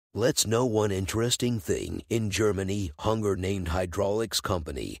Let's know one interesting thing. In Germany, Hunger-named hydraulics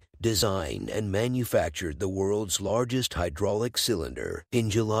company designed and manufactured the world's largest hydraulic cylinder. In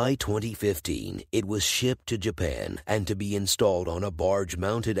July 2015, it was shipped to Japan and to be installed on a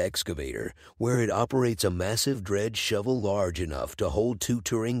barge-mounted excavator, where it operates a massive dredge shovel large enough to hold 2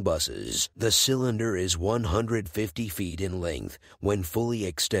 touring buses. The cylinder is 150 feet in length when fully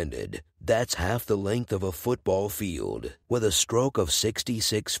extended. That's half the length of a football field. With a stroke of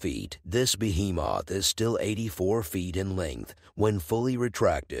 66 feet, this behemoth is still 84 feet in length when fully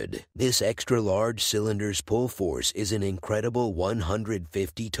retracted. This extra-large cylinder's pull force is an incredible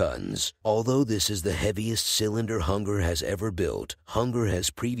 150 tons. Although this is the heaviest cylinder Hunger has ever built, Hunger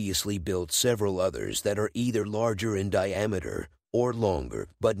has previously built several others that are either larger in diameter or longer,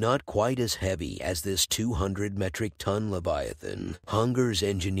 but not quite as heavy as this 200 metric ton Leviathan. Hunger's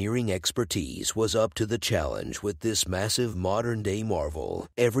engineering expertise was up to the challenge with this massive modern-day marvel.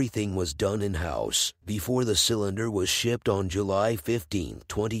 Everything was done in-house. Before the cylinder was shipped on July 15,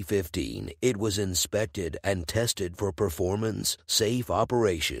 2015, it was inspected and tested for performance, safe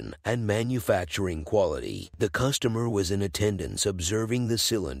operation, and manufacturing quality. The customer was in attendance observing the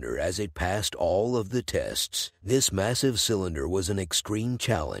cylinder as it passed all of the tests. This massive cylinder was an extreme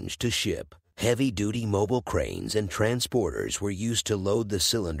challenge to ship. Heavy-duty mobile cranes and transporters were used to load the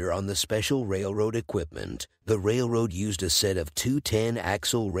cylinder on the special railroad equipment. The railroad used a set of 2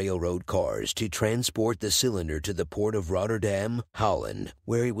 10-axle railroad cars to transport the cylinder to the port of Rotterdam, Holland,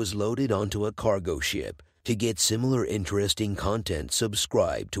 where it was loaded onto a cargo ship. To get similar interesting content,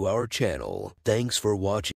 subscribe to our channel. Thanks for watching.